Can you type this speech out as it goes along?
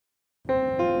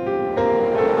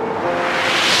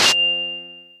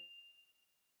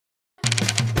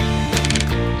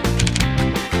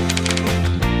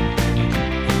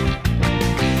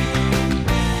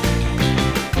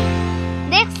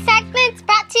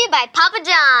Papa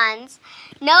John's.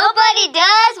 Nobody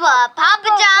does what Papa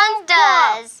John's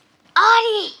does.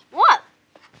 Audie! What?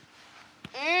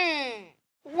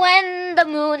 When the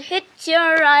moon hits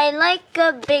your eye like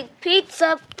a big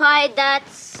pizza pie,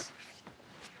 that's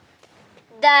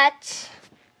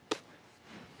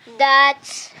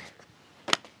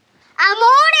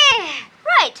Amore!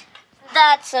 right.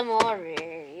 That's amore.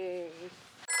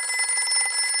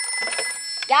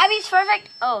 Gabby's perfect.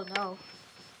 Oh no.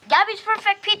 Gabby's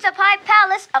perfect pizza pie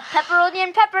palace of pepperoni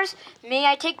and peppers. May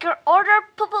I take your order,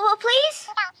 please?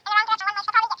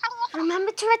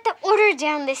 Remember to write the order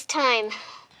down this time.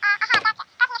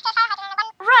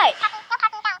 Right.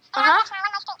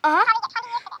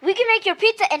 We can make your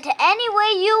pizza into any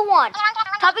way you want.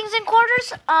 Toppings and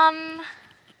quarters?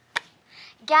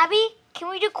 Gabby, can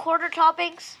we do quarter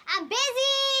toppings? I'm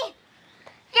busy!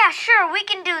 Yeah, sure, we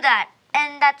can do that.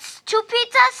 And that's 2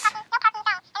 pizzas?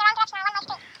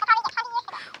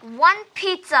 1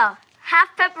 pizza,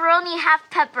 half pepperoni, half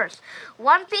peppers.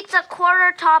 1 pizza,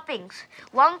 quarter toppings.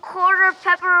 1 quarter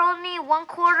pepperoni, 1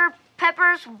 quarter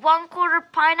peppers, 1 quarter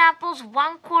pineapples,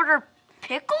 1 quarter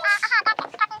pickles?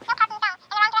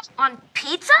 On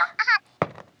pizza?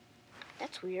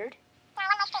 That's weird.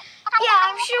 Yeah,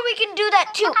 I'm sure we can do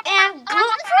that too. And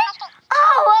gluten-free?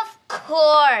 Oh, of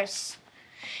course.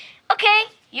 Okay,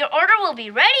 your order will be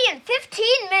ready in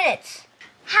 15 minutes.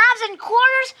 Halves and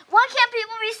quarters? Why can't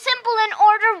people be simple and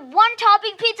order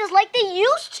 1-topping pizzas like they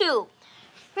used to?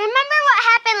 Remember what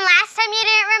happened last time you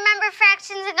didn't remember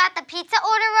fractions and got the pizza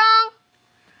order wrong?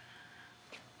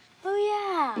 Oh,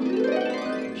 yeah.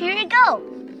 Here you go.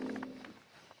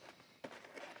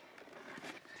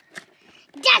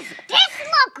 Does this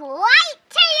look right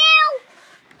to you?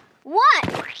 What?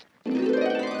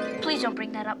 Please don't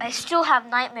bring that up. I still have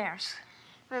nightmares.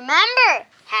 Remember,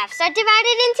 halves are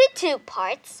divided into 2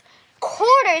 parts,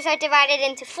 quarters are divided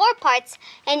into 4 parts,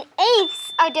 and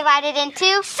eighths are divided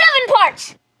into 7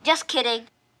 parts! Just kidding.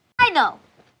 I know.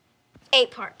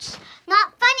 8 parts.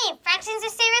 Not funny. Fractions are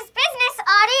serious business,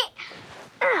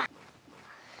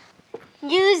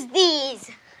 Audie. Use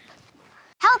these.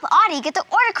 Help Audie get the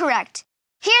order correct.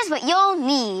 Here's what you'll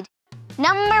need.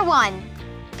 Number 1,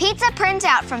 pizza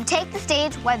printout from Take the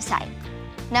Stage website.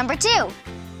 Number 2,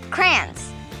 crayons.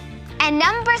 And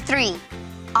number 3,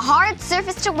 a hard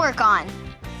surface to work on.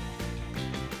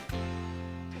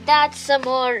 That's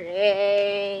amore.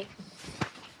 And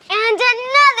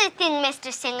another thing,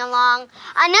 Mr. Sing-Along.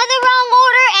 Another wrong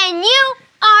order and you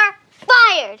are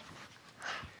fired.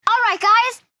 All right,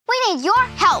 guys, we need your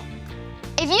help.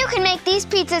 If you can make these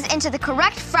pizzas into the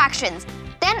correct fractions,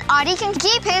 then Audie can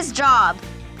keep his job.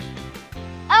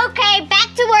 Okay,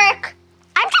 back to work.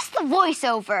 I'm just the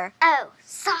voiceover. Oh,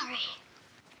 sorry.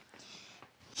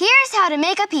 Here's how to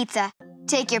make a pizza.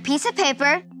 Take your piece of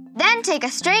paper, then take a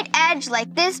straight edge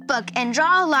like this book and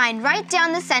draw a line right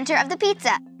down the center of the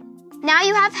pizza. Now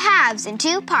you have halves in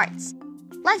 2 parts.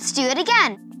 Let's do it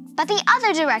again, but the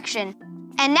other direction.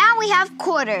 And now we have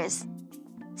quarters.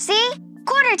 See?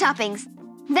 Quarter toppings.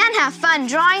 Then have fun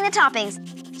drawing the toppings.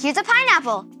 Here's a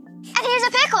pineapple. And here's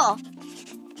a pickle.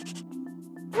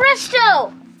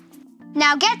 Presto!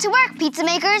 Now get to work, pizza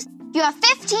makers. You have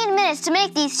 15 minutes to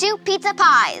make these 2 pizza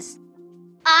pies.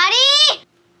 Audie!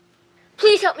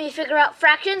 Please help me figure out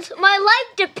fractions. My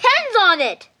life depends on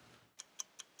it.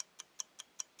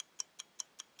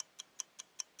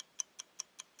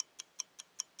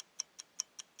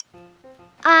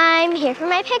 I'm here for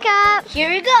my pickup.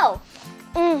 Here you go.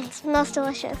 Smells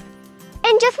delicious.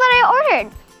 And just what I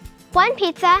ordered. 1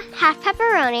 pizza, half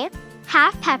pepperoni,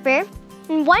 half pepper,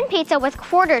 and 1 pizza with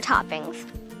quarter toppings.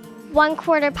 1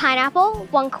 quarter pineapple,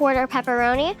 1 quarter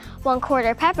pepperoni, 1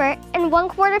 quarter pepper, and 1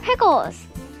 quarter pickles.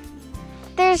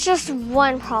 There's just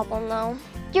one problem though.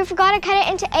 You forgot to cut it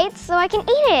into 8ths so I can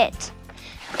eat it.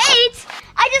 8?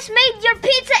 I just made your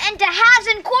pizza into halves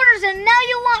and quarters and now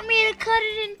you want me to cut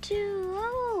it into...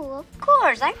 Oh, of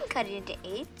course, I can cut it into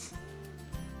 8s.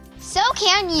 So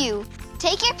can you.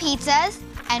 Take your pizzas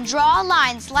and draw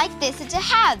lines like this into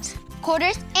halves,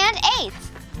 quarters, and 8ths.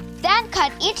 Then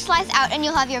cut each slice out and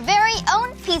you'll have your very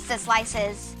own pizza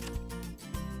slices.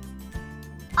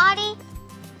 Audie,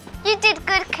 you did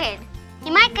good, kid.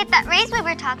 You might get that raise we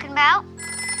were talking about.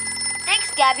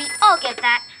 Thanks, Gabby. I'll get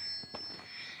that.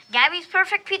 Gabby's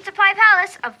perfect pizza pie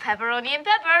palace of pepperoni and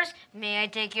peppers. May I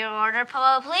take your order,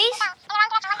 please?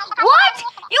 What?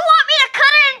 You want me to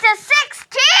cut it into 6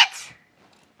 tits?